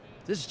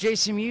This is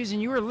Jason Mewes,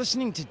 and you are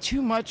listening to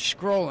Too Much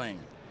Scrolling.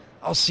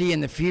 I'll see you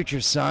in the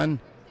future, son.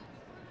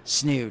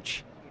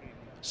 Snooch.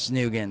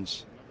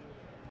 Snoogans.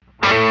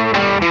 Welcome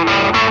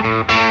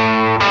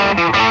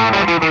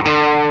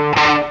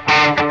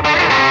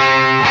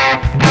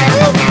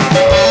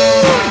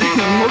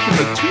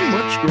to Too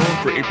Much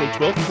Scrolling for April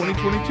 12th,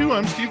 2022.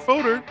 I'm Steve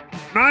Fodor.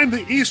 And I'm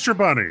the Easter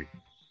Bunny.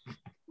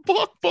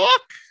 Buck.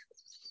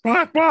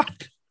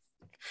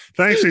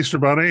 Thanks, Easter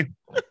Bunny.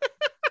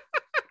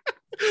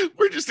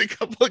 We're just a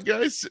couple of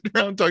guys sitting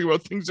around talking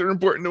about things that are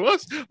important to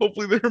us.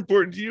 Hopefully they're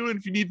important to you. And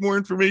if you need more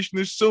information,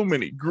 there's so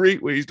many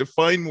great ways to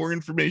find more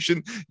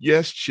information.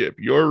 Yes, Chip,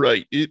 you're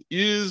right. It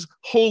is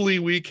Holy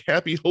Week.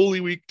 Happy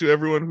Holy Week to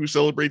everyone who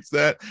celebrates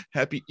that.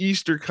 Happy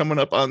Easter coming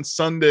up on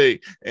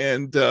Sunday.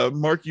 And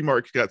Marky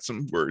Mark got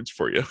some words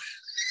for you.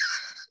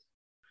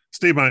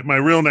 Steve, my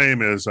real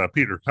name is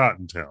Peter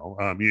Cottontail.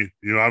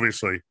 You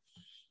obviously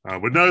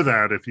would know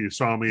that if you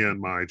saw me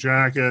in my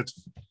jacket,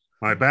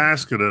 my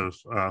basket of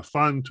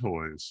fun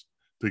toys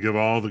to give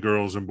all the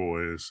girls and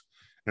boys,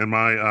 and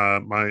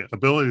my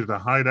ability to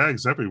hide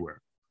eggs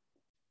everywhere.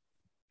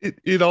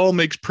 It all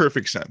makes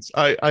perfect sense.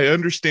 I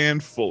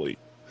understand fully.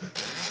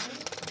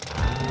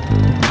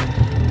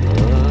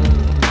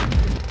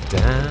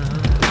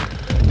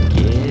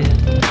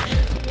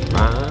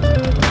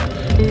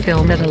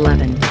 Film at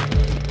 11.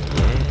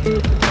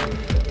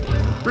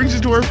 Brings us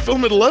to our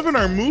Film at 11,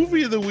 our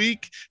movie of the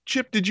week.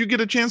 Chip, did you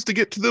get a chance to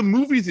get to the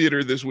movie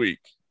theater this week?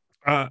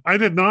 I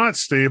did not,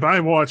 Steve.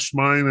 I watched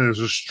mine as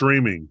a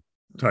streaming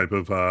type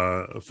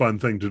of fun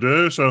thing to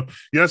do. So,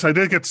 yes, I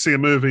did get to see a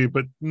movie,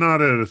 but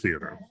not at a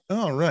theater.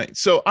 All right.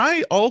 So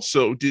I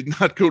also did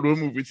not go to a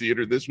movie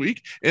theater this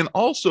week and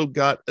also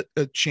got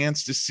a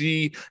chance to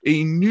see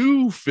a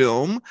new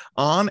film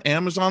on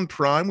Amazon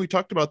Prime. We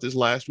talked about this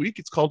last week.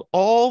 It's called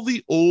All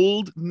the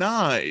Old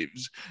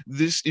Knives.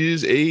 This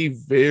is a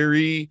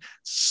very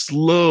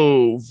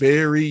slow,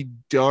 very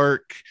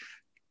dark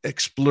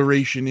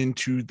exploration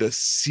into the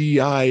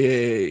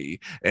CIA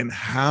and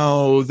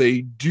how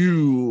they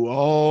do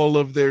all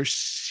of their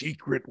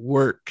secret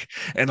work,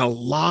 and a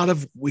lot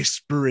of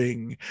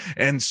whispering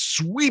and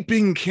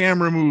sweeping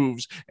camera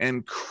moves,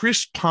 and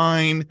Chris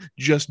Pine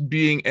just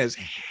being as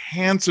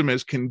handsome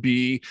as can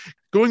be,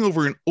 going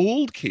over an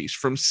old case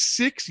from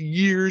 6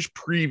 years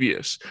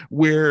previous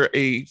where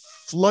a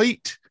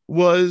flight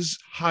was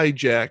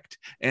hijacked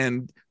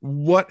and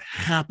what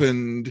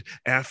happened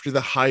after the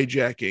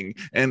hijacking,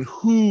 and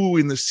who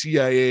in the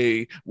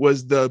CIA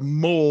was the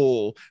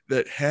mole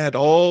that had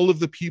all of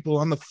the people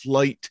on the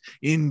flight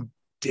in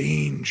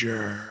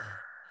danger.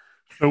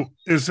 So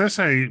is this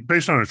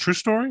based on a true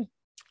story?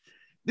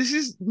 This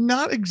is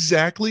not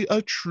exactly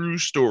a true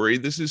story.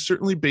 This is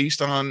certainly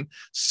based on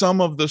some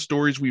of the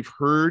stories we've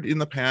heard in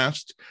the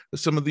past,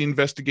 some of the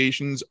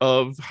investigations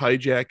of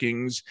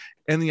hijackings,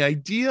 and the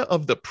idea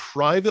of the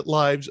private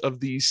lives of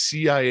these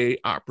CIA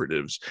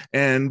operatives.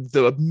 And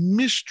the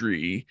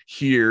mystery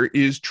here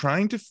is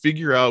trying to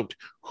figure out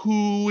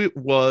who it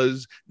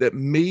was that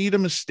made a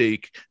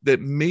mistake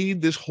that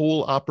made this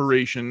whole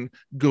operation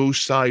go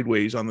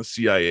sideways on the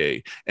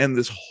CIA. And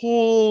this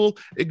whole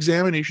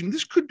examination,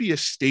 this could be a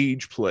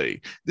stage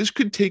play. This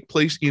could take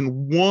place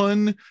in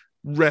one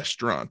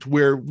restaurant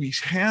where we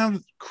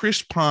have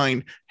Chris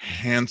Pine,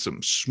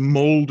 handsome,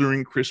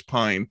 smoldering Chris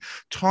Pine,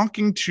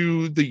 talking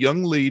to the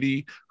young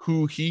lady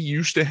who he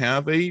used to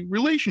have a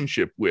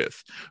relationship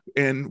with,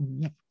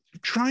 and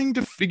trying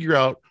to figure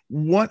out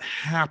what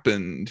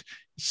happened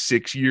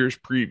 6 years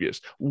previous,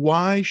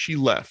 why she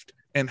left,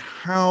 and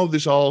how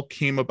this all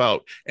came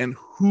about, and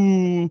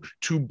who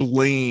to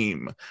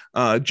blame.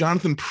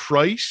 Jonathan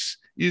Pryce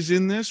is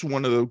in this,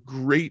 one of the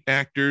great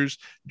actors,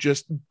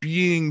 just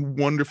being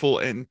wonderful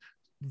and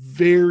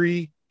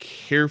very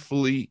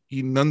carefully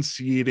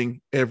enunciating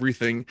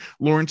everything.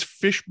 Lawrence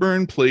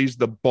Fishburne plays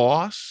the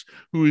boss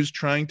who is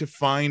trying to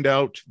find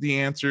out the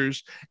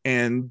answers,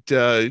 and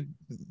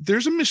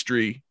there's a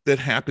mystery that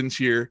happens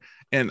here,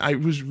 and I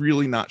was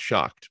really not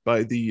shocked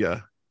by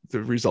the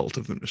result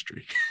of the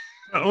mystery.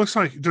 It looks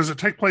like, does it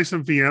take place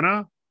in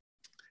Vienna?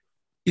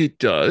 It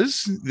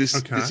does. This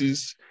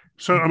is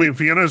so. I mean,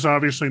 Vienna is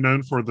obviously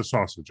known for the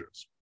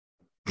sausages.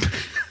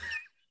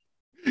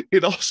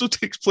 It also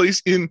takes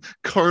place in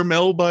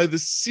Carmel by the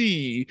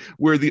Sea,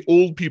 where the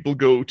old people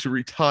go to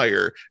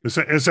retire. Is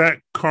that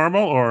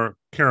caramel or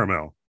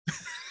caramel?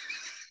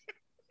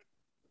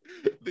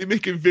 They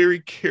make a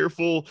very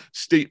careful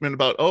statement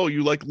about, oh,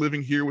 you like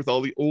living here with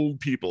all the old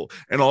people.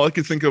 And all I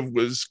could think of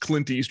was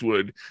Clint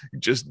Eastwood,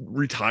 just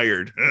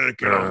retired.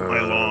 Get off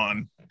my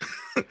lawn.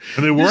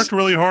 And they worked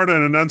really hard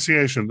on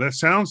enunciation. That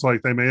sounds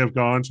like they may have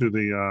gone to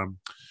the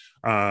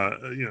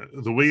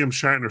William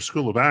Shatner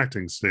School of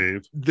Acting,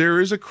 Steve.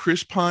 There is a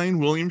Chris Pine,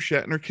 William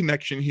Shatner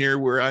connection here,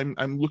 where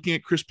I'm looking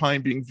at Chris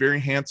Pine being very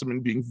handsome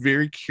and being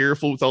very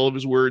careful with all of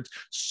his words.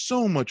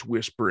 So much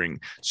whispering,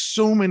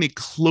 so many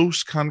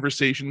close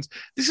conversations.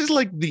 This is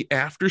like the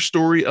after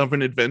story of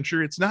an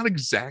adventure. It's not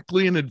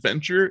exactly an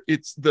adventure.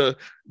 It's the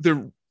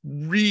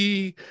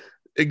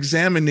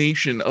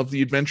examination of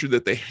the adventure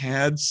that they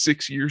had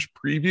 6 years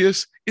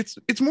previous.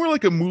 It's more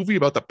like a movie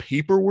about the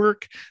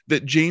paperwork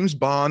that James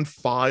Bond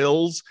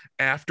files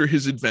after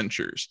his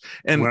adventures.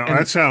 And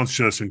that sounds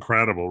just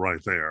incredible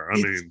right there. I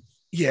mean,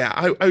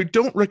 yeah, I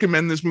don't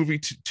recommend this movie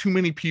to too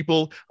many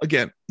people.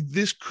 Again,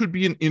 this could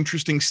be an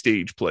interesting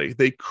stage play.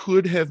 They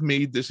could have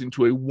made this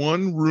into a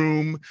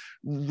one-room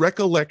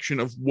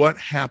recollection of what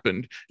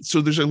happened. So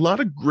there's a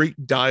lot of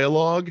great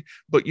dialogue,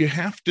 but you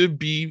have to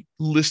be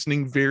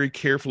listening very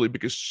carefully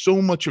because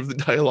so much of the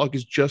dialogue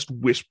is just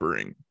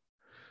whispering.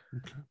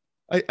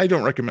 Okay. I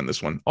don't recommend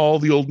this one. All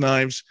the Old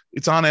Knives.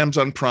 It's on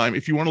Amazon Prime.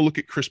 If you want to look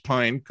at Chris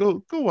Pine,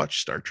 go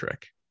watch Star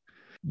Trek.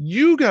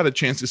 You got a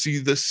chance to see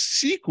the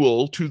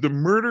sequel to The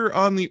Murder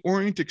on the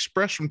Orient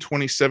Express from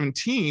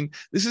 2017.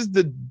 This is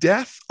The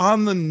Death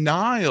on the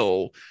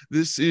Nile.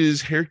 This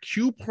is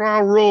Hercule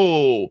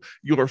Poirot,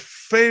 your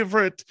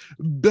favorite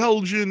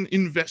Belgian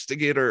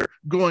investigator,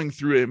 going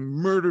through a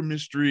murder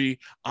mystery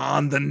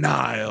on the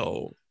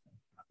Nile.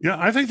 Yeah,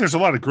 I think there's a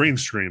lot of green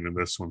screen in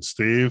this one,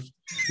 Steve.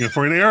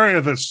 For an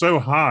area that's so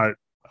hot,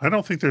 I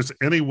don't think there's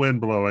any wind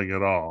blowing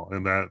at all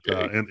in that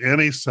in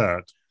any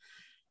set.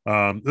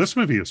 This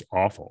movie is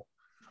awful.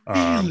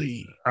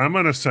 Really? I'm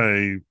going to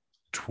say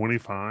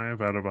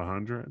 25 out of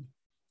 100.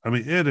 I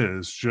mean, it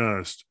is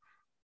just,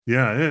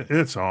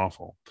 it's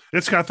awful.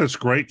 It's got this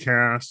great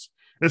cast.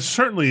 It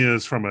certainly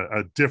is from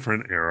a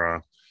different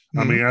era.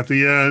 I mean, at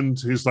the end,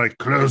 he's like,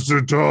 close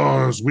the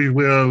doors. We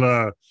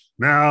will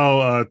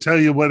now tell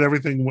you what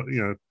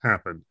everything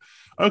happened.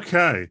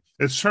 Okay.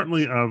 It's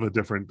certainly of a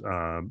different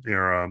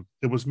era.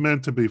 It was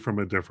meant to be from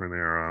a different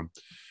era.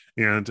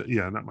 And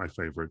not my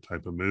favorite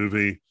type of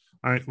movie.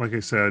 Like I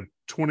said,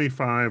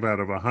 25 out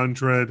of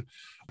 100.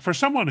 For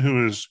someone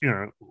who is,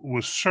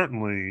 was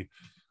certainly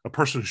a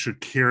person who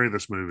should carry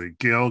this movie,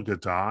 Gail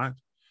Gadot,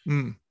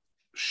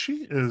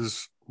 she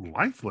is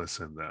lifeless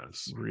in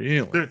this.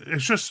 Really?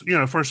 It's just,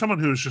 for someone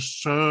who is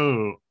just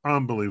so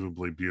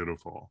unbelievably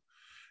beautiful,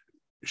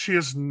 she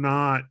is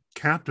not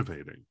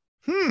captivating.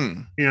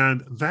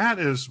 And that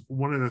is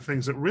one of the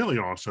things that really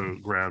also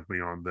grabbed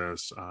me on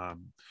this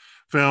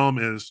film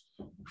is,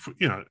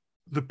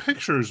 the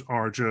pictures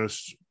are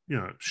just,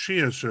 she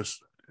is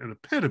just an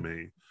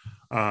epitome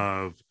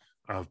of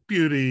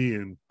beauty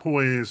and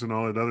poise and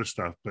all that other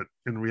stuff. But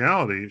in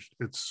reality,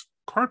 it's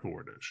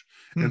cardboardish.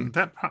 And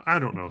that, I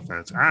don't know if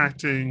that's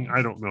acting.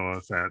 I don't know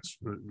if that's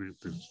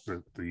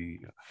the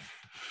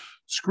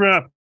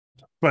script,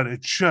 but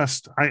it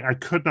just, I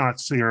could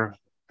not see her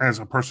as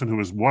a person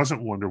who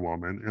wasn't Wonder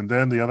Woman. And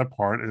then the other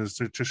part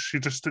is she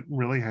just didn't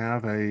really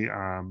have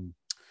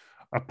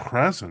a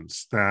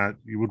presence that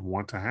you would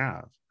want to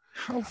have.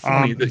 How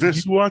funny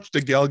that you watched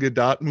a Gal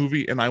Gadot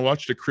movie and I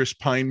watched a Chris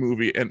Pine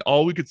movie, and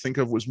all we could think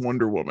of was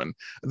Wonder Woman.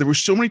 There were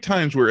so many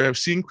times where I've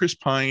seen Chris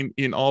Pine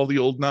in All the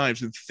Old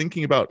Knives and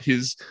thinking about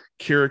his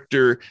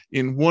character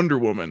in Wonder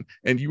Woman,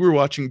 and you were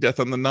watching Death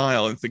on the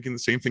Nile and thinking the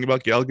same thing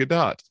about Gal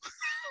Gadot.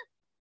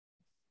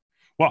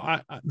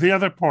 Well, the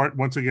other part,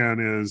 once again,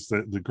 is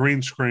the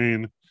green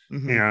screen,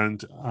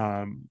 and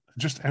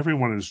just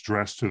everyone is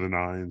dressed to the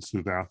nines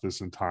throughout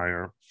this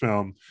entire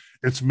film.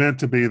 It's meant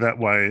to be that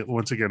way.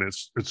 Once again,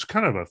 it's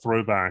kind of a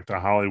throwback to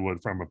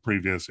Hollywood from a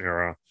previous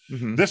era.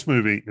 This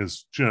movie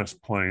is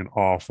just plain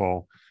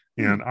awful,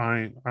 and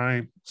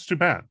it's too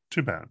bad.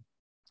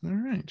 All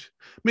right.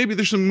 Maybe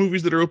there's some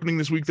movies that are opening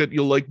this week that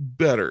you'll like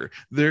better.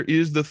 There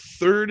is the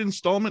third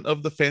installment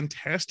of The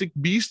Fantastic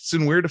Beasts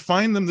and Where to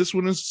Find Them. This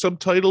one is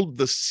subtitled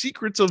The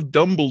Secrets of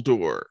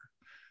Dumbledore.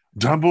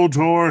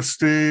 Dumbledore,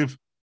 Steve.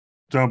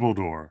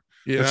 Dumbledore.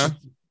 Yeah.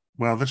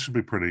 This should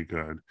be pretty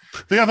good.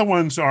 The other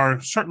ones are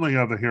certainly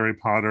of the Harry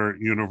Potter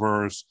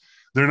universe.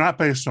 They're not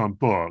based on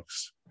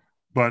books,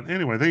 but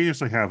anyway, they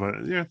usually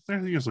they're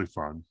usually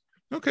fun.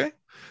 Okay.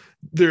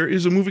 There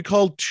is a movie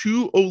called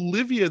To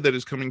Olivia that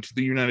is coming to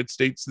the United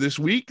States this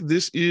week.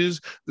 This is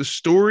the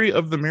story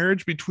of the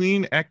marriage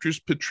between actress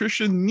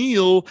Patricia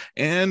Neal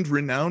and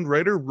renowned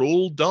writer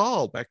Roald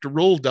Dahl. Back to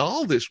Roald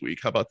Dahl this week.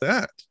 How about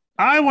that?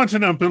 I want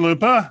an Oompa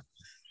Loompa.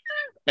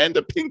 And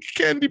a pink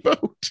candy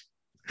boat.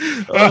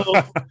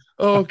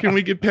 Can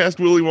we get past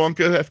Willy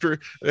Wonka after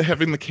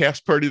having the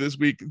cast party this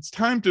week? It's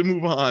time to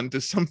move on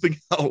to something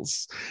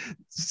else.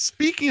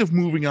 Speaking of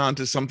moving on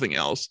to something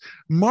else,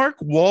 Mark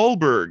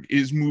Wahlberg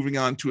is moving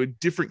on to a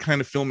different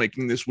kind of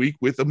filmmaking this week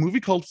with a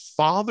movie called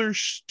Father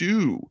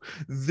Stu.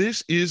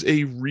 This is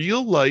a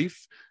real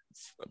life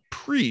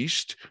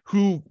priest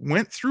who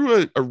went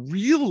through a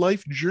real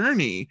life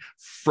journey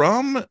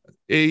from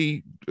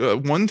a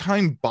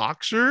one-time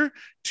boxer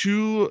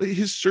to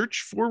his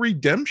search for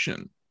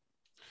redemption.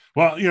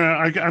 Well,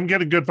 I'm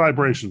getting good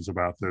vibrations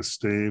about this,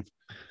 Steve.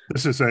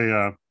 This is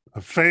a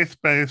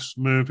faith-based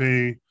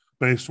movie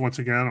based once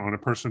again on a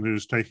person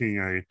who's taking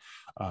a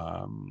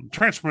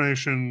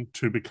transformation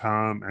to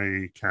become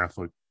a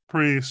Catholic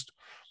priest.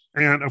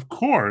 And of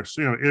course,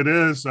 it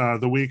is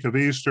the week of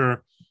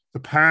Easter. The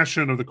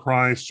Passion of the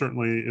Christ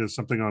certainly is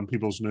something on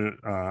people's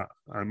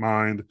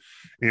mind.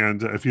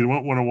 And if you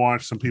don't want to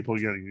watch some people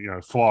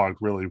getting flogged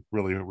really,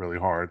 really, really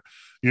hard,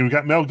 you've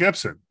got Mel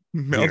Gibson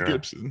Mel here.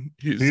 Gibson.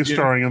 He's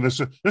starring in this.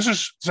 This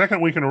is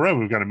second week in a row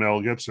we've got a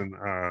Mel Gibson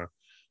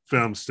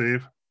film,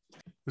 Steve.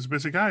 He's a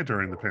busy guy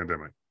during the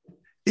pandemic.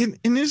 And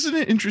isn't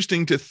it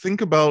interesting to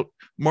think about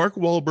Mark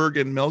Wahlberg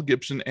and Mel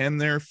Gibson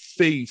and their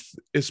faith,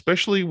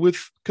 especially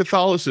with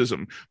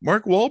Catholicism?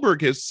 Mark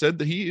Wahlberg has said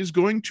that he is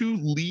going to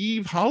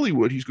leave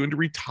Hollywood. He's going to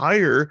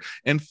retire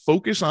and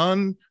focus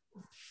on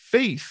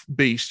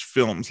faith-based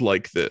films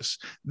like this.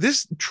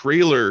 This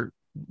trailer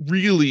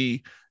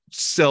really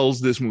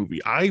sells this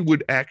movie. I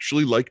would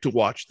actually like to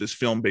watch this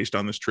film based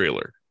on this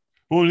trailer.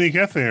 Well, when you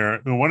get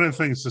there, one of the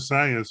things to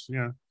say is,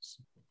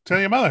 tell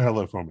your mother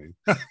hello for me.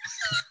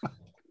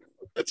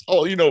 That's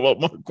all you know about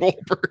Mark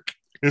Wahlberg.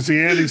 It's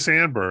the Andy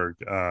Samberg,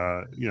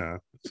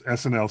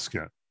 SNL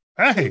skit.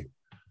 Hey,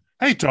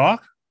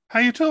 Doc,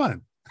 how you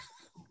doing?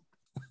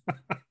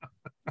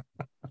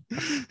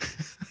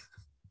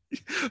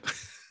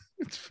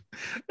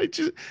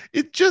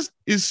 It just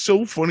is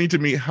so funny to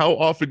me how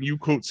often you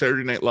quote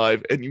Saturday Night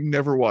Live and you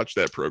never watch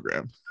that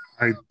program.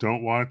 I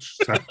don't watch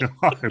Saturday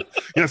Night Live.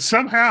 Yeah,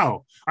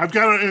 somehow I've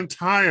got an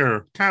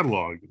entire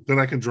catalog that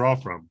I can draw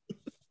from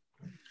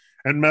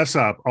and mess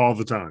up all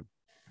the time.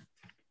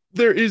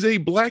 There is a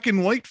black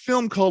and white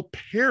film called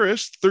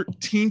Paris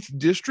 13th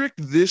District.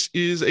 This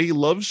is a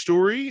love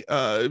story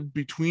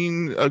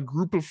between a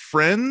group of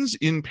friends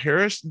in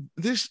Paris.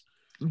 This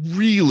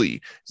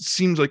really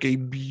seems like a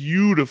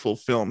beautiful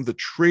film. The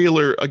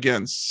trailer,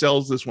 again,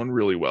 sells this one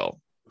really well.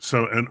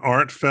 So an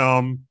art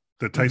film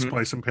that takes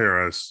place in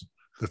Paris,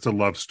 that's a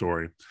love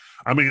story.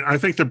 I mean, I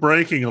think they're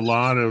breaking a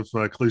lot of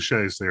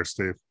cliches there,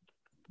 Steve.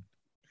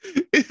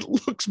 It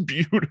looks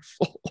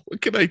beautiful.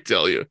 What can I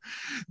tell you?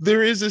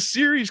 There is a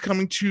series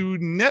coming to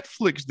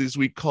Netflix this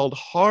week called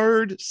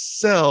Hard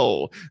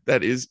Cell.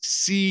 That is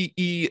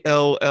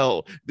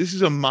Cell. This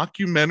is a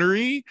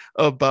mockumentary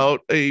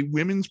about a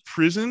women's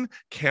prison.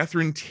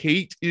 Catherine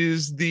Tate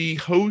is the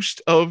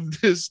host of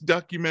this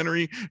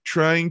documentary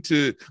trying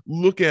to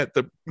look at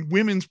the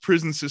women's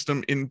prison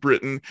system in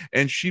Britain,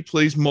 and she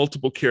plays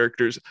multiple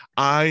characters.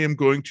 I am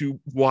going to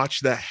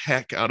watch the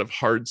heck out of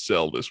Hard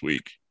Cell this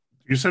week.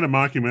 You said a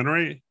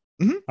mockumentary?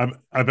 Mm-hmm.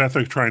 I bet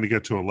they're trying to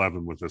get to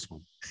 11 with this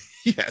one.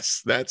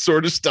 Yes, that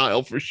sort of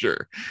style for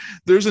sure.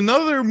 There's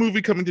another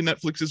movie coming to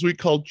Netflix this week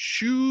called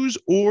Choose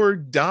or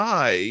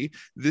Die.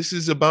 This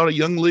is about a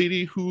young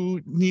lady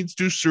who needs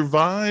to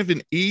survive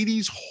an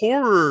 80s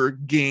horror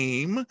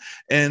game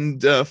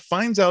and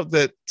finds out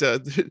that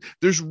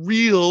there's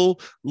real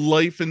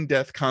life and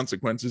death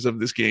consequences of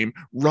this game.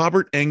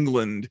 Robert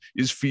Englund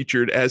is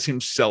featured as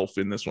himself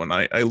in this one.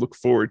 I look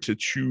forward to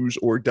Choose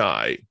or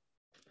Die.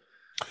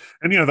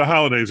 And, the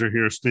holidays are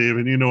here, Steve,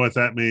 and you know what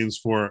that means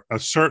for a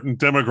certain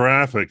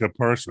demographic of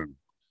person.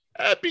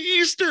 Happy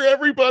Easter,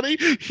 everybody.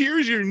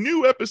 Here's your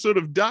new episode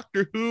of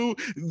Doctor Who.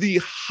 The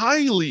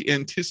highly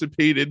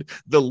anticipated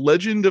The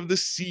Legend of the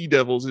Sea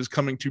Devils is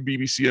coming to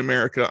BBC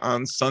America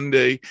on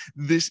Sunday.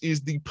 This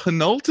is the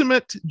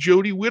penultimate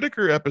Jodie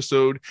Whittaker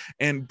episode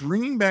and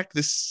bringing back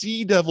the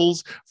Sea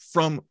Devils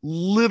from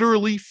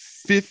literally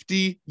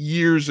 50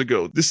 years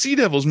ago. The Sea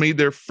Devils made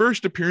their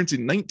first appearance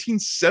in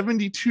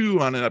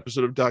 1972 on an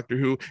episode of Doctor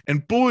Who.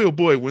 And boy, oh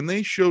boy, when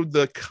they showed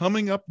the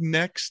coming up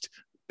next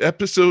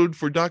episode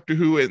for Doctor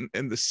Who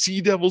and the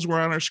Sea Devils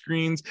were on our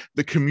screens,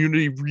 the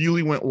community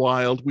really went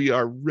wild. We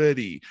are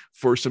ready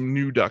for some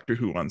new Doctor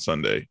Who on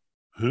Sunday.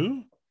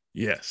 Who?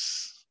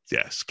 Yes.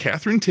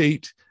 Catherine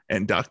Tate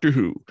and Doctor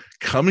Who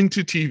coming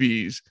to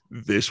TVs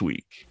this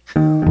week.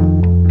 Book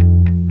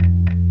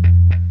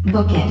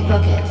it.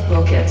 Book it.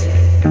 Book it.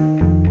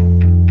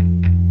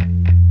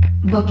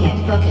 Book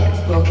it.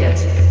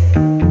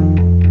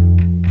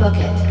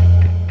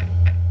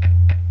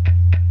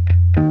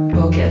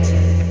 Book it.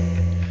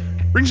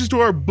 Brings us to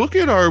our book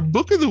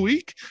of the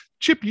week.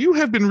 Chip, you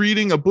have been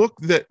reading a book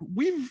that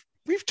we've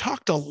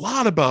talked a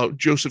lot about,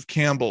 Joseph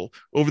Campbell,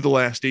 over the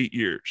last 8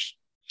 years.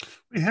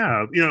 We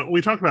have.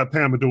 We talked about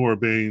Pam Adore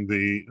being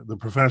the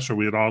professor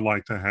we'd all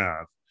like to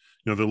have,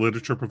 the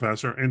literature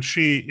professor, and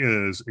she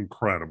is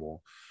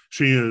incredible.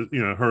 She is,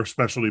 her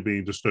specialty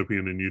being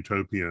dystopian and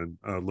utopian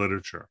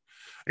literature.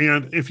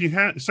 And if you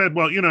had said,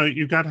 well,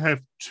 you've got to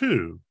have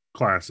two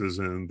classes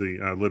in the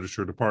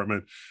literature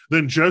department,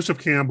 then Joseph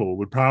Campbell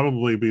would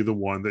probably be the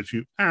one that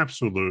you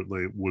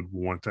absolutely would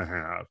want to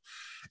have.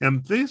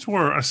 And these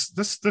were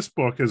this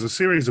book is a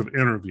series of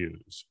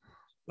interviews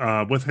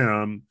with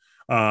him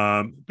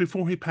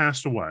before he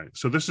passed away.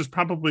 So this is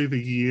probably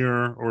the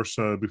year or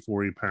so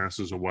before he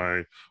passes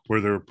away,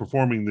 where they're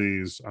performing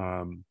these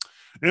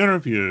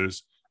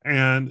interviews.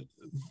 And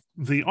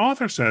the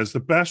author says the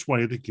best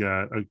way to get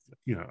a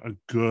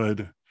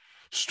good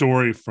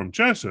story from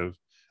Joseph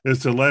is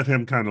to let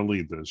him kind of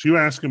lead this. You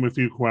ask him a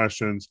few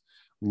questions,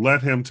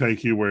 let him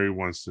take you where he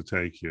wants to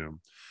take you.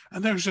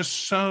 And there's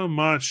just so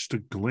much to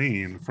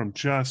glean from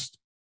just,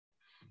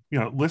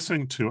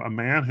 listening to a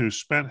man who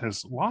spent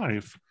his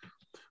life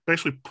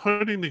basically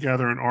putting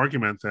together an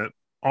argument that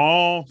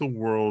all the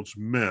world's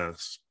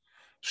myths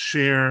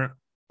share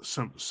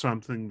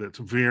something that's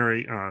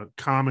very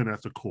common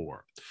at the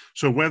core.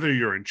 So whether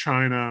you're in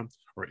China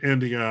or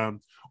India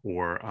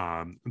or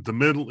the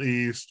Middle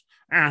East,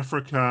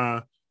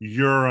 Africa,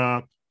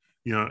 Europe,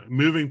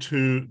 moving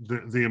to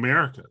the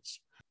Americas.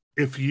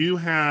 If you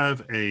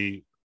have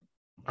a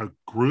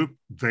group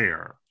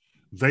there,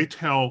 they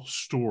tell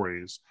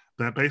stories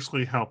that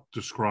basically help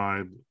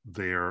describe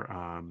their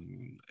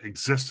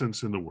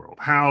existence in the world,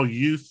 how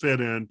you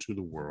fit into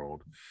the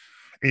world.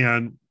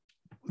 And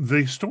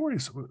the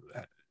stories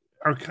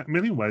are in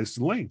many ways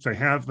linked. They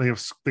have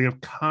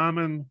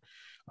common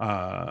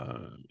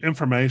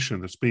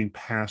information that's being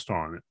passed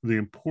on, the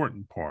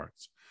important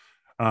parts.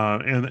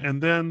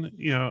 And then,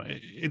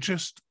 it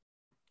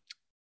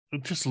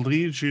just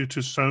leads you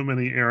to so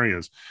many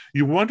areas.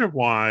 You wonder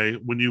why,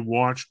 when you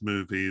watch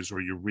movies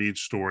or you read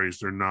stories,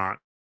 they're not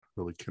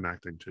really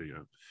connecting to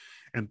you.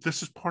 And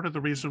this is part of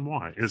the reason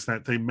why, is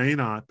that they may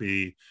not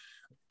be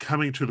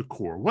coming to the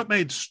core. What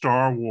made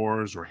Star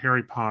Wars or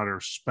Harry Potter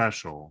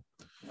special,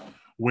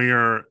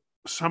 where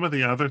some of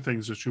the other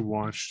things that you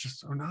watch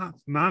just are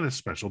not as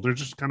special? They're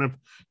just kind of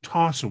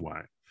toss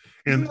away.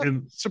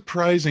 And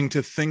surprising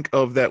to think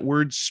of that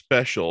word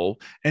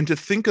special, and to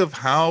think of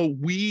how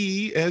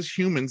we as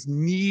humans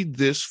need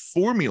this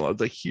formula.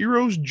 The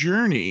hero's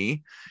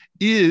journey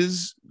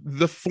is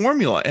the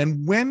formula,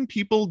 and when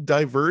people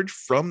diverge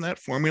from that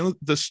formula,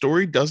 the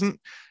story doesn't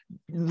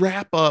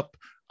wrap up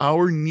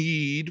our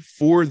need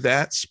for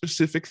that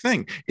specific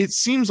thing. It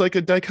seems like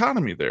a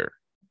dichotomy there.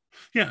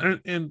 Yeah,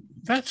 and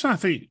that's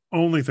not the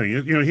only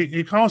thing.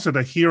 He calls it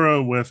a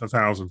hero with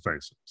 1,000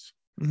 faces.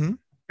 Mm-hmm.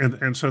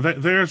 And so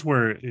there's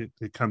where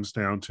it comes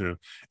down to,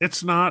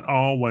 it's not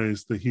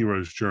always the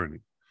hero's journey,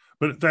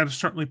 but that is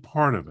certainly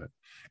part of it.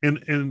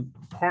 And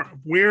part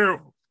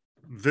where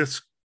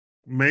this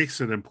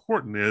makes it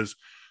important is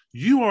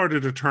you are to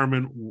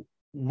determine,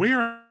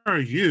 where are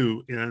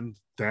you in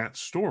that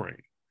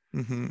story?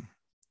 Mm-hmm.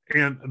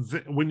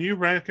 And when you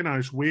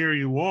recognize where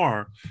you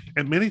are,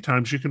 and many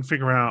times you can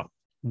figure out,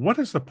 what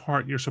is the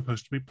part you're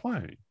supposed to be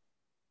playing?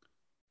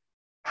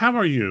 How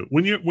are you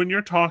when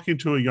you're talking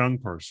to a young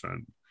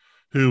person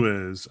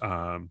who is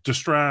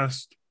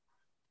distressed,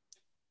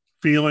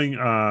 feeling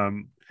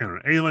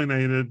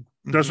alienated,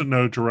 doesn't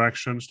know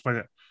directions, stuff like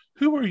that?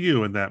 Who are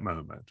you in that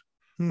moment?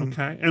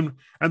 Okay, and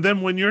then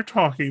when you're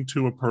talking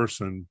to a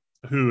person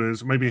who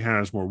is maybe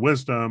has more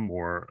wisdom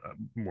or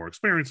more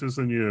experiences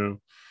than you,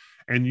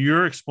 and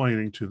you're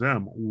explaining to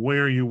them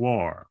where you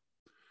are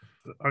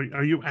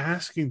you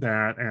asking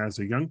that as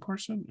a young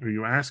person? Are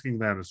you asking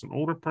that as an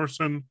older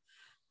person?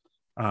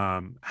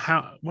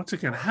 How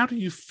do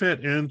you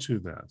fit into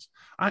this?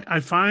 I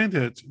find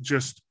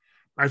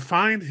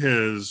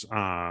his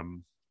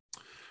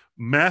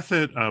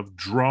method of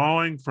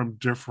drawing from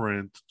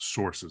different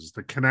sources,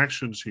 the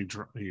connections he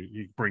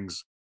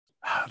brings,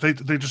 they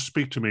just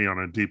speak to me on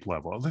a deep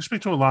level. They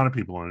speak to a lot of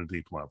people on a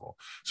deep level.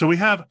 So we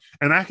have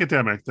an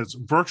academic that's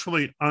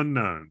virtually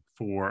unknown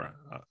for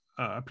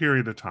a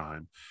period of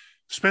time,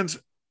 spends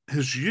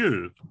his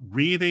youth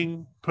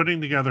reading, putting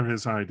together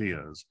his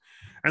ideas.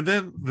 And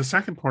then the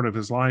second part of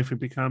his life, he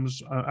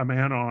becomes a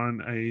man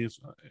on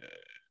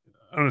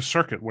a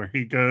circuit where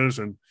he goes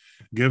and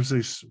gives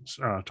these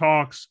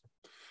talks.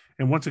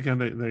 And once again,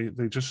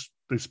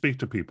 they speak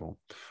to people.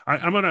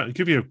 I'm going to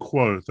give you a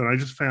quote that I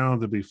just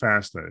found to be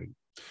fascinating.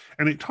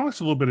 And it talks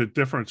a little bit of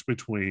difference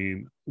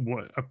between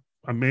what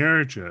a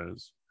marriage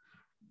is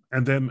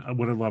and then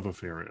what a love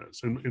affair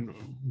is, and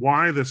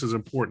why this is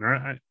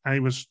important. I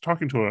was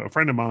talking to a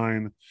friend of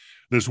mine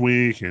this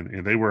week,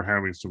 and they were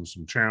having some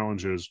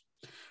challenges.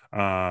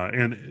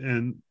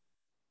 And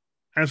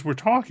as we're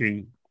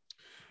talking,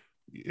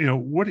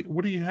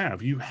 what do you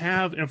have? You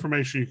have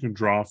information you can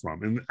draw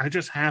from. And I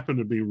just happened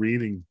to be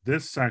reading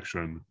this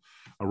section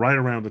right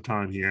around the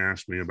time he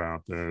asked me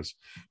about this.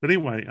 But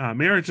anyway,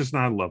 marriage is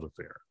not a love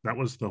affair. That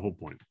was the whole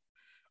point.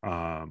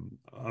 A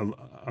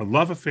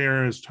love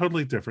affair is a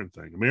totally different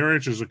thing.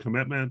 Marriage is a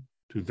commitment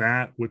to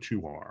that which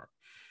you are.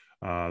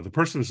 The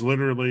person is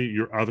literally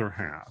your other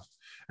half,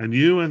 and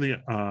you and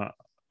the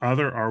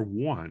other are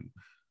one.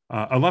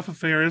 A love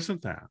affair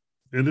isn't that.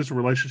 It is a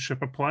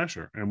relationship of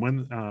pleasure. And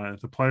when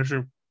the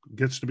pleasure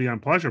gets to be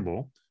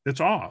unpleasurable, it's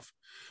off.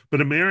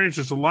 But a marriage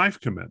is a life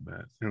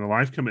commitment, and a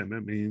life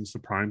commitment means the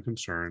prime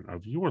concern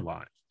of your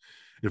life.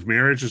 If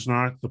marriage is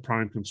not the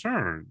prime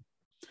concern,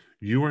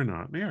 you are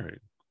not married.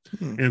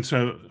 And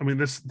so, I mean,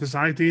 this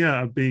idea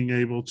of being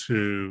able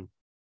to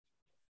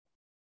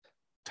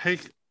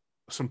take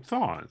some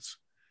thoughts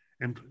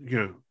and,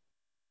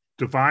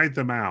 divide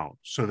them out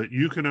so that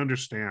you can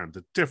understand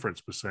the difference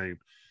between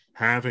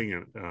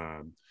having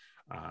a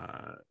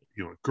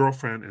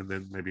girlfriend and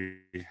then maybe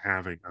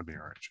having a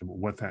marriage, and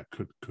what that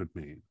could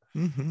mean.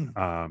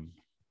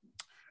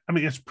 I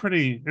mean, it's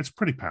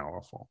pretty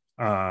powerful.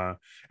 And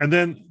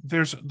then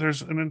there's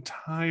an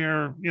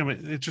entire,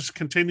 it just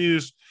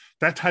continues.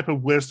 That type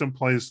of wisdom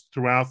plays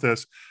throughout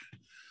this.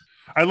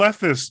 I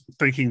left this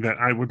thinking that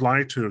I would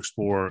like to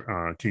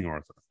explore King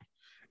Arthur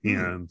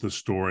and the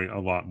story a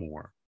lot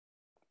more.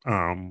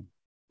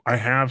 I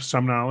have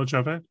some knowledge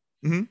of it,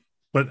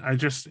 but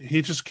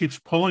he just keeps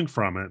pulling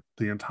from it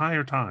the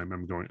entire time.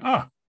 I'm going,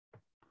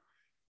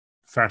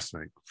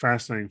 Fascinating.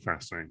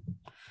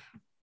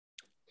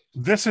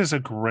 This is a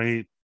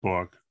great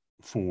book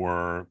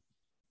for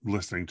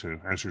listening to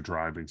as you're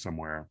driving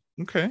somewhere.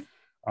 Okay.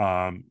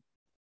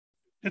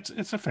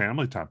 It's a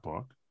family type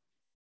book.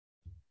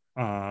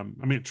 I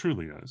mean, it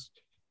truly is.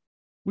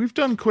 We've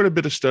done quite a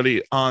bit of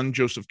study on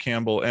Joseph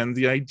Campbell and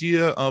the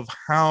idea of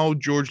how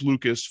George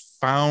Lucas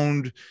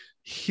found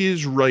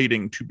his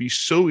writing to be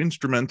so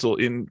instrumental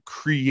in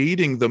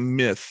creating the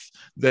myth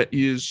that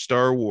is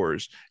Star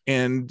Wars,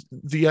 and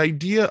the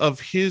idea of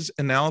his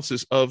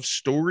analysis of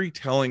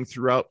storytelling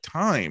throughout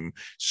time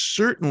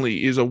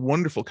certainly is a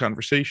wonderful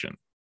conversation.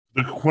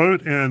 The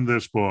quote in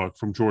this book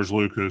from George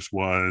Lucas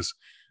was,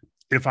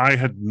 "If I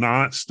had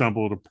not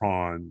stumbled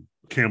upon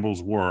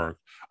Campbell's work,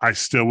 I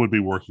still would be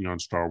working on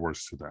Star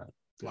Wars today."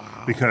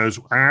 Wow. Because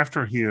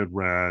after he had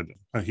read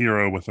A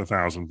Hero with a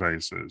Thousand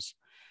Faces,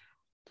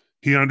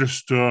 he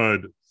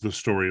understood the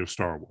story of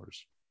Star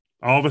Wars.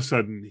 All of a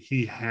sudden,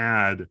 he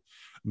had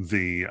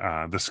the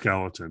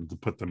skeleton to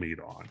put the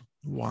meat on.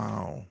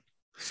 Wow.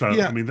 So,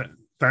 yeah. I mean,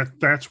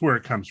 that's where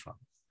it comes from.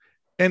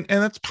 And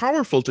that's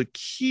powerful to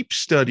keep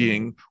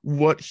studying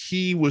what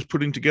he was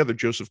putting together,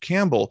 Joseph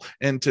Campbell,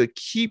 and to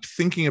keep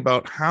thinking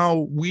about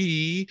how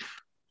we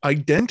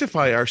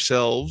identify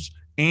ourselves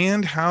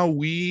and how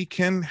we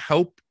can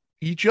help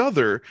each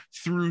other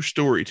through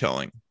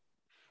storytelling.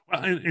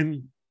 Well,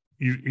 and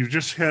you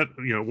just hit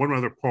one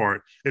other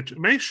part. It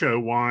may show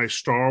why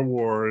Star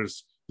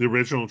Wars, the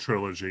original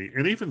trilogy,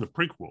 and even the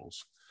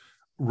prequels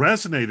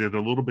resonated a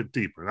little bit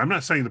deeper. I'm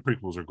not saying the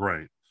prequels are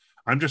great.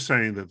 I'm just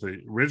saying that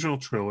the original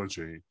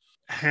trilogy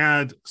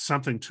had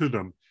something to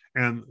them,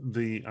 and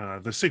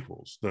the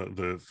sequels,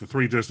 the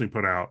three Disney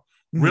put out,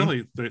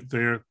 really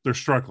they're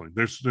struggling.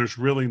 There's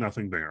really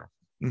nothing there.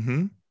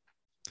 Mm-hmm.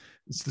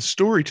 It's the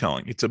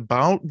storytelling. It's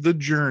about the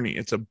journey.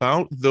 It's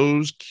about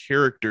those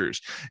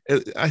characters.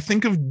 I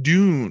think of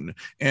Dune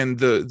and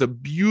the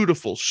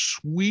beautiful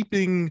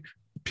sweeping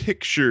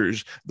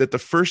pictures that the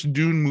first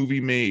Dune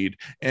movie made,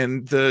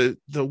 and the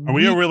Are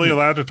we really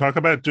allowed to talk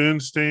about Dune,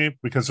 Steve?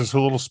 Because it's a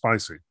little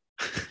spicy.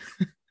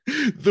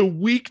 The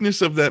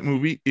weakness of that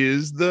movie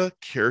is the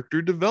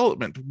character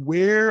development.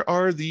 Where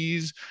are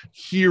these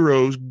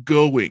heroes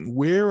going?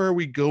 Where are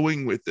we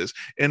going with this?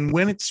 And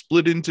when it's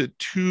split into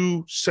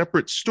two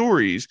separate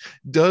stories,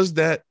 does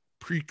that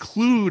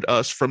preclude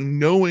us from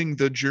knowing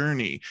the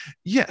journey?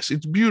 Yes,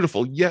 it's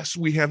beautiful. Yes,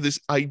 we have this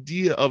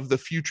idea of the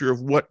future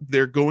of what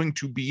they're going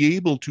to be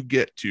able to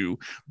get to.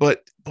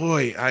 But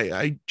boy,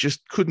 I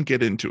just couldn't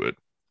get into it.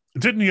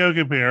 Didn't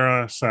Yogi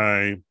Berra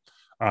say,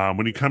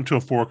 when you come to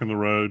a fork in the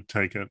road,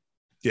 take it?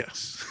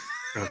 Yes.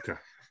 Okay.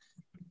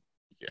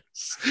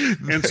 Yes.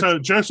 And so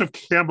Joseph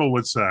Campbell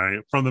would say,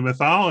 from the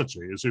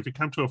mythology, is if you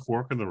come to a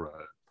fork in the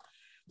road,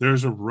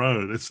 there's a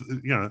road. It's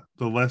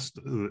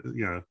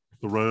the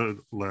road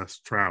less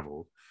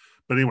traveled.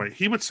 But anyway,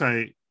 he would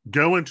say,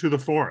 go into the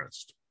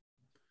forest.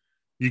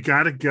 You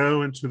got to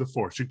go into the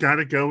forest. You got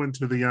to go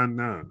into the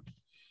unknown.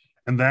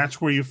 And that's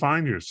where you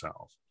find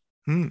yourself.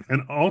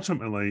 And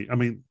ultimately, I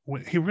mean,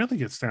 he really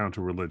gets down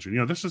to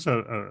religion. This is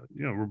a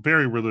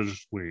very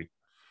religious week.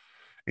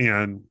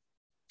 And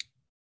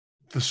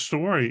the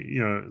story,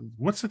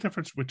 what's the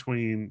difference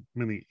between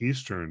many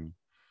Eastern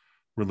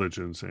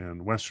religions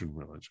and Western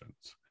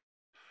religions?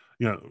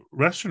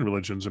 Western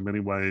religions in many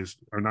ways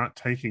are not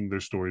taking their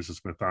stories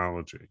as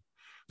mythology.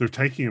 They're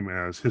taking them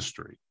as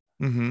history.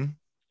 Mm-hmm.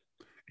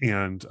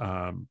 And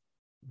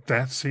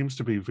that seems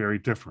to be very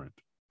different.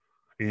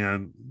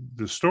 And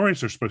the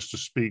stories are supposed to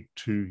speak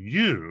to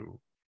you,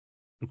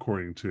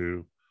 according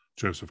to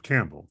Joseph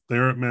Campbell.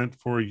 They're meant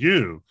for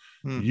you.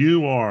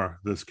 You are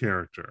this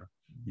character.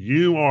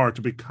 You are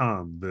to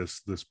become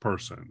this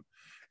person.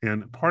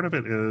 And part of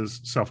it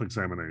is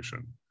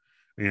self-examination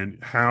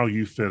and how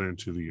you fit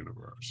into the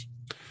universe.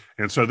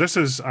 And so this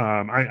is,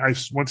 I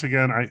once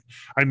again,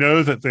 I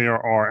know that there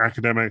are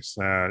academics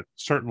that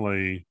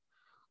certainly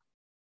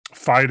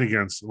fight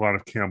against a lot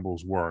of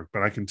Campbell's work,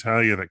 but I can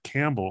tell you that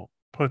Campbell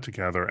put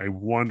together a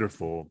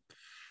wonderful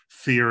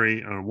theory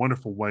and a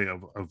wonderful way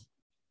of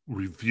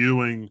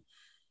reviewing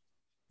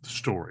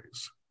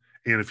stories.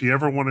 And if you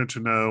ever wanted to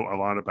know a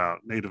lot about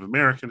Native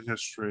American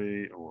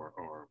history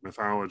or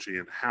mythology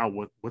and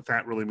what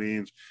that really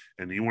means,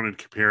 and you wanted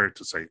to compare it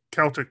to, say,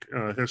 Celtic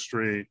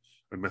history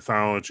and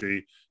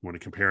mythology, you want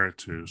to compare it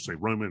to, say,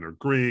 Roman or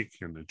Greek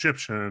and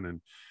Egyptian,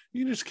 and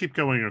you just keep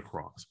going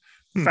across.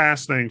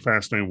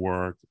 Fascinating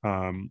work.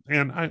 And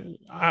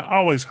I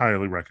always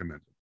highly recommend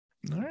it.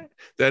 All right.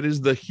 That is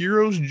The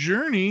Hero's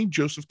Journey,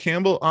 Joseph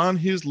Campbell on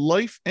his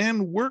life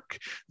and work,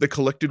 the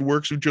collected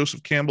works of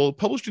Joseph Campbell,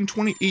 published in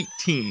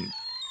 2018.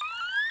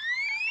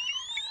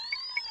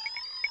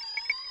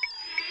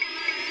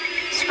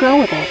 Scroll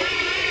with it.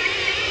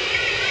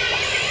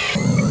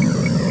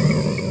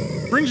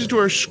 Brings us to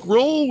our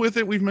scroll with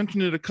it. We've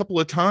mentioned it a couple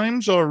of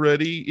times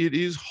already. It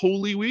is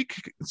Holy Week.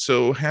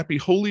 So happy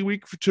Holy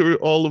Week to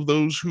all of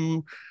those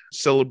who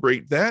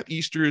celebrate that.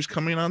 Easter is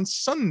coming on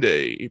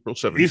Sunday, April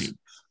 17th.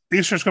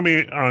 Easter's going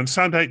to be on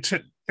Sunday.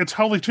 It's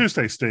Holy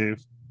Tuesday,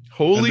 Steve.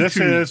 Holy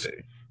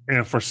Tuesday.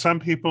 And for some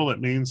people, it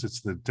means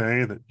it's the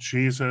day that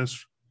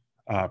Jesus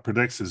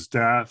predicts his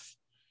death.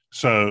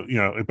 So,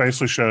 it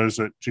basically shows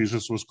that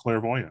Jesus was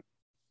clairvoyant.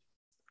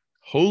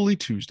 Holy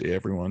Tuesday,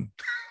 everyone.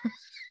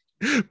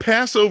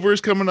 Passover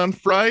is coming on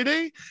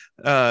Friday,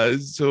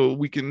 so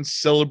we can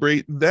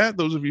celebrate that.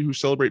 Those of you who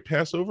celebrate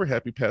Passover,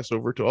 happy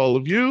Passover to all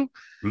of you.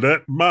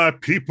 Let my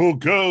people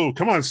go.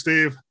 Come on,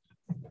 Steve.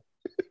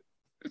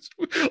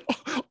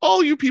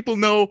 All you people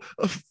know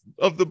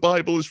of the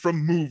Bible is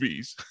from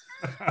movies.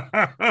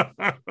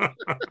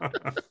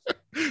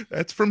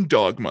 That's from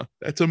Dogma.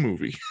 That's a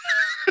movie.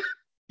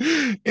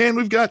 And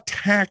we've got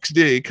Tax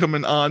Day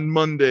coming on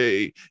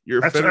Monday.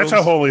 That's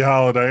a holy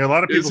holiday. A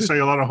lot of people say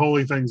a lot of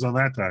holy things on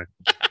that day.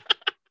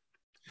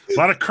 A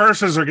lot of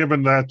curses are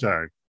given that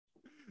day.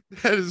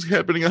 That is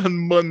happening on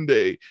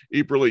Monday,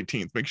 April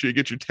 18th. Make sure you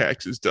get your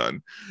taxes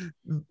done.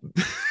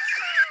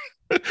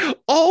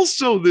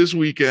 Also this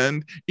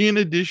weekend, in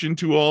addition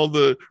to all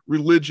the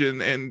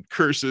religion and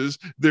curses,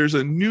 there's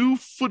a new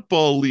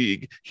football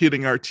league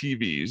hitting our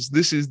TVs.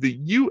 This is the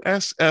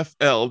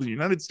USFL. The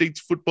United States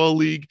Football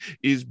League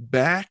is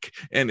back,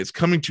 and it's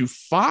coming to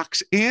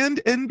Fox and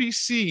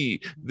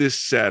NBC this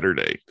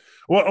Saturday.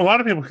 Well, a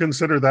lot of people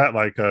consider that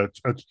like a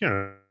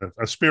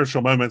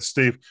spiritual moment,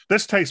 Steve.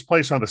 This takes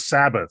place on the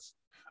Sabbath,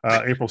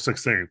 April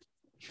 16th.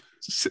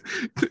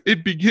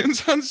 It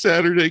begins on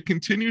Saturday,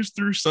 continues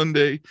through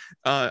Sunday.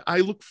 I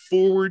look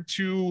forward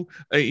to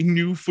a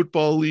new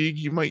football league.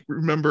 You might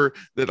remember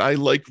that I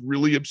like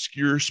really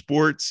obscure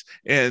sports,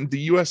 and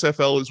the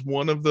USFL is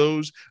one of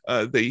those.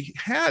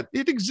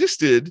 It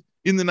existed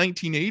in the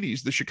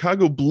 1980s. The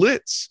Chicago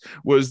Blitz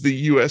was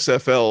the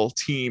USFL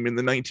team in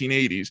the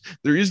 1980s.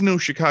 There is no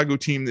Chicago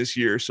team this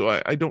year, so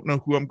I don't know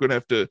who I'm going to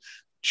have to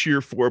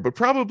cheer for, but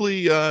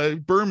probably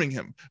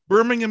Birmingham.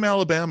 Birmingham,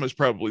 Alabama is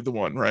probably the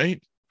one,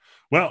 right?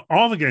 Well,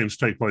 all the games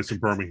take place in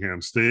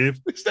Birmingham, Steve.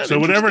 So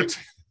whatever.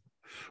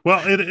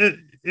 Well, it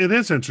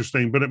is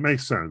interesting, but it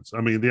makes sense. I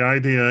mean, the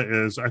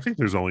idea is, I think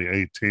there's only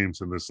 8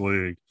 teams in this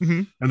league,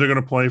 and they're going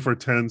to play for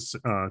 10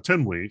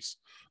 weeks.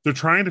 They're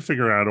trying to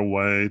figure out a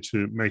way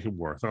to make it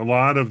worth. A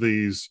lot of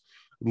these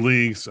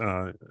leagues,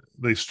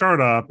 they start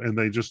up and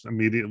they just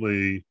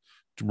immediately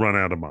run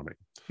out of money.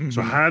 Mm-hmm.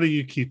 So how do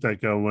you keep that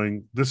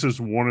going? This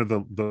is one of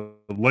the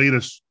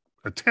latest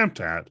attempt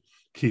at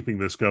keeping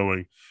this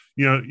going.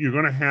 You're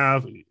going to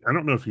have, I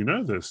don't know if you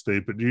know this,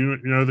 Steve, but do you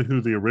know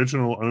who the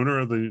original owner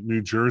of the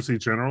New Jersey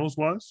Generals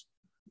was?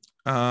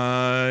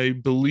 I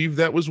believe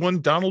that was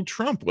one Donald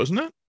Trump, wasn't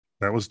it?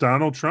 That was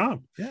Donald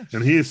Trump. Yes.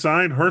 And he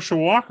assigned Herschel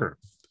Walker.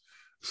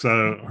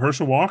 So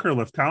Herschel Walker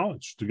left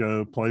college to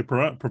go play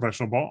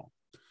professional ball.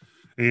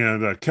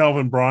 And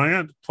Kelvin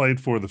Bryant played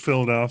for the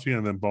Philadelphia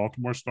and then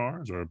Baltimore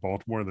Stars, or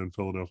Baltimore, then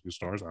Philadelphia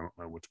Stars. I don't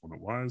know which one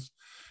it was.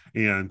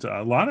 And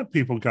a lot of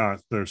people got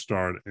their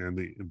start in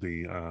the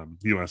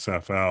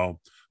USFL,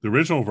 the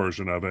original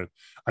version of it.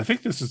 I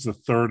think this is the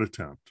third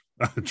attempt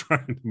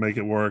trying to make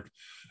it work.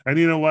 And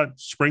you know what?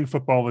 Spring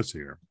football is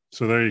here.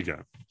 So there you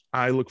go.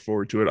 I look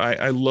forward to it.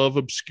 I love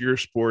obscure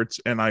sports,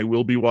 and I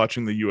will be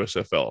watching the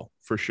USFL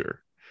for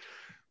sure.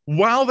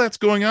 While that's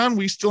going on,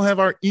 we still have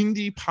our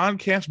indie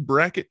podcast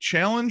bracket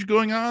challenge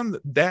going on.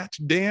 That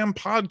Damn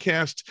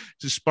Podcast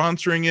is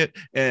sponsoring it,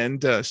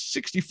 and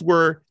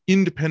 64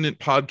 independent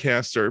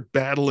podcasts are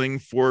battling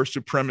for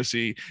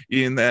supremacy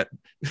in that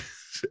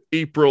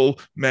April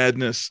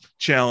Madness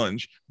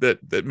challenge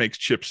that makes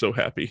Chip so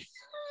happy.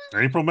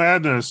 April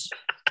Madness.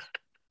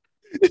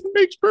 It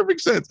makes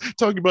perfect sense.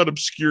 Talking about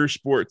obscure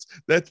sports,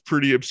 that's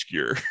pretty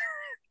obscure.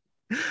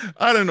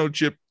 I don't know,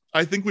 Chip.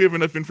 I think we have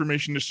enough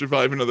information to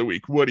survive another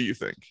week. What do you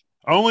think?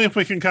 Only if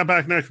we can come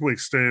back next week,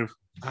 Steve.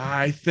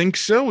 I think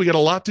so. We got a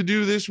lot to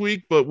do this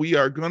week, but we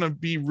are going to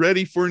be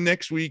ready for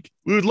next week.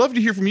 We would love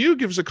to hear from you.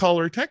 Give us a call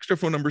or a text. Our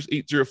phone number is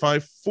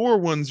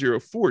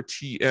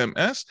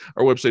 805-410-4TMS.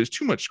 Our website is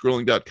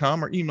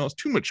toomuchscrolling.com. Our email is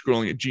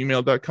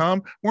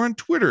toomuchscrolling@gmail.com. We're on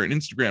Twitter and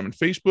Instagram and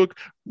Facebook.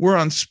 We're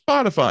on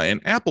Spotify and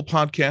Apple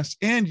Podcasts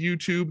and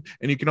YouTube.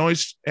 And you can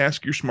always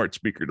ask your smart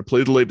speaker to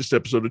play the latest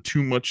episode of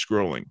Too Much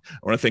Scrolling. I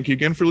want to thank you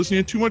again for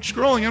listening to Too Much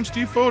Scrolling. I'm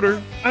Steve Fodor.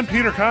 I'm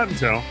Peter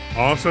Cottontail,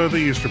 also the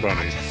Easter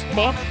Bunny.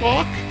 Bok,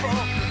 bok.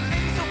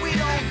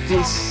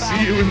 We'll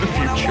see you in the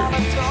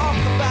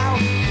future.